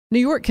New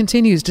York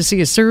continues to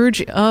see a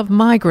surge of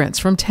migrants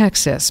from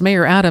Texas.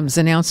 Mayor Adams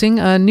announcing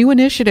a new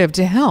initiative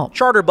to help.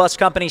 Charter bus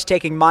companies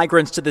taking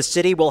migrants to the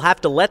city will have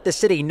to let the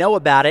city know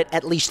about it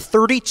at least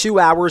 32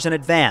 hours in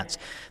advance.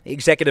 The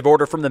executive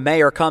order from the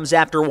mayor comes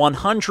after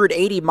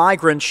 180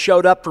 migrants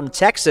showed up from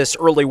Texas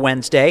early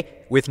Wednesday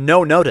with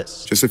no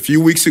notice. Just a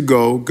few weeks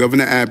ago,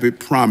 Governor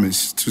Abbott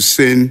promised to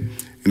send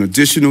an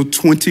additional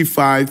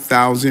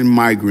 25,000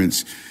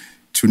 migrants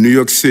to New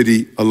York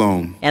City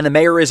alone. And the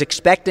mayor is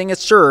expecting a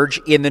surge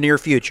in the near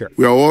future.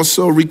 We are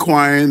also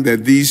requiring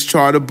that these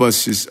charter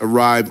buses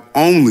arrive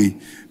only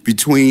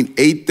between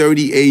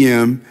 8:30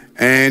 a.m.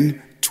 and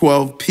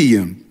 12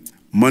 p.m.,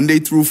 Monday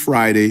through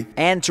Friday.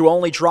 And to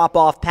only drop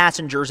off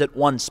passengers at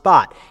one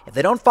spot. If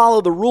they don't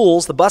follow the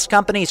rules, the bus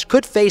companies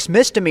could face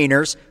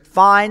misdemeanors,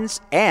 fines,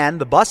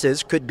 and the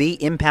buses could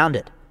be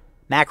impounded.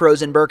 Mack,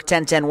 Rosenberg,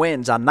 1010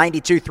 Wins on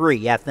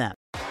 92.3 FM.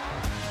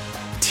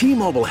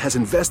 T-Mobile has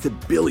invested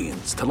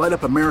billions to light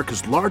up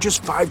America's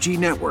largest 5G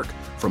network,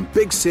 from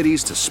big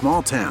cities to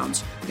small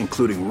towns,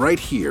 including right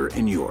here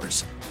in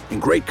yours.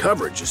 And great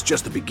coverage is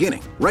just the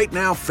beginning. Right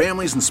now,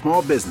 families and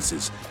small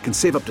businesses can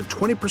save up to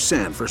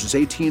 20% versus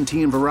AT&T and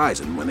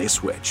Verizon when they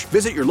switch.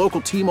 Visit your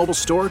local T-Mobile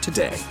store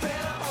today.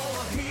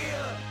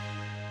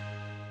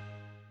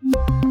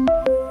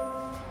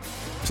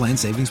 Plan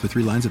savings with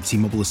 3 lines of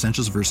T-Mobile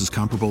Essentials versus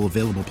comparable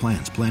available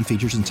plans. Plan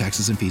features and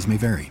taxes and fees may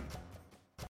vary.